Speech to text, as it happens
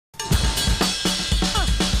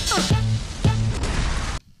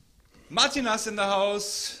Martynas in the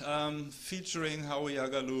house, featuring Howie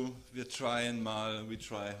Yagaloo. Wir tryen mal, we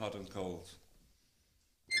try hot and cold.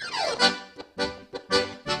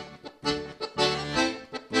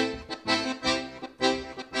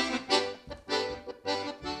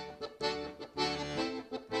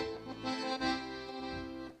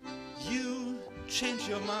 You change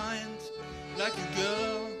your mind like a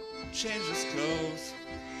girl changes clothes.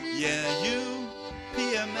 Yeah, you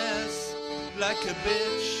PMS like a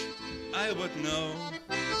bitch, I would know.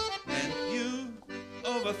 And you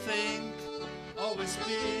overthink, always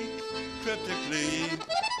speak cryptically.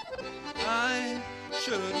 I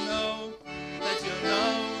should know that you're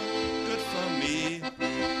no good for me.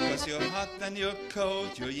 Cause you're hot, then you're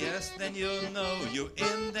cold, you're yes, then you're no. You're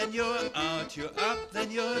in, then you're out, you're up,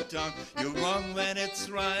 then you're down. You're wrong when it's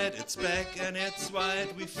right, it's black and it's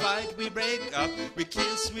white. We fight, we break up, we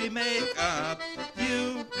kiss, we make up.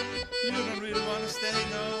 You don't really wanna stay,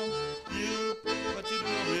 no. But you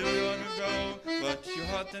don't really wanna go. But you're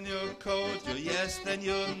hot, then you're cold, you're yes, then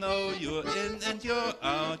you're no. You're in and you're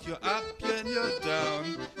out, you're up, and you're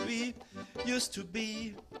down. We used to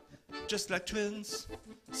be just like twins,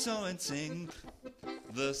 so in sync,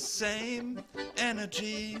 the same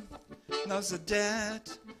energy. Now's a dead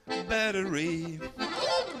battery.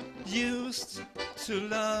 Used to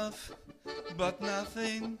love, but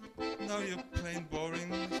nothing. Now you're plain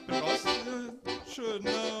boring, because you should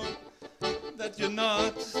know that you're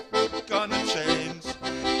not gonna change.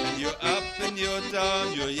 And you're up and you're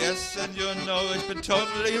down, you're yes and you're no. It's been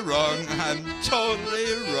totally wrong, I'm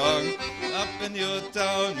totally wrong. Up and you're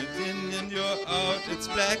down, you're in and you're out. It's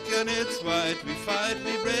black and it's white, we fight,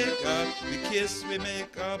 we break up. We kiss, we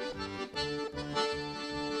make up.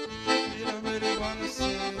 You don't really wanna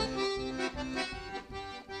say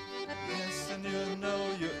yes and you're no.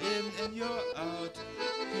 You're in and you're out.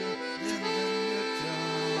 You're in and you're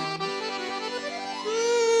down.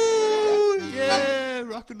 Woo, yeah,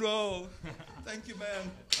 rock and roll. Thank you,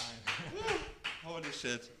 man. Holy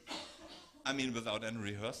shit. I mean, without any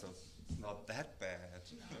rehearsals. Not that bad.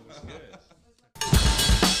 That was good.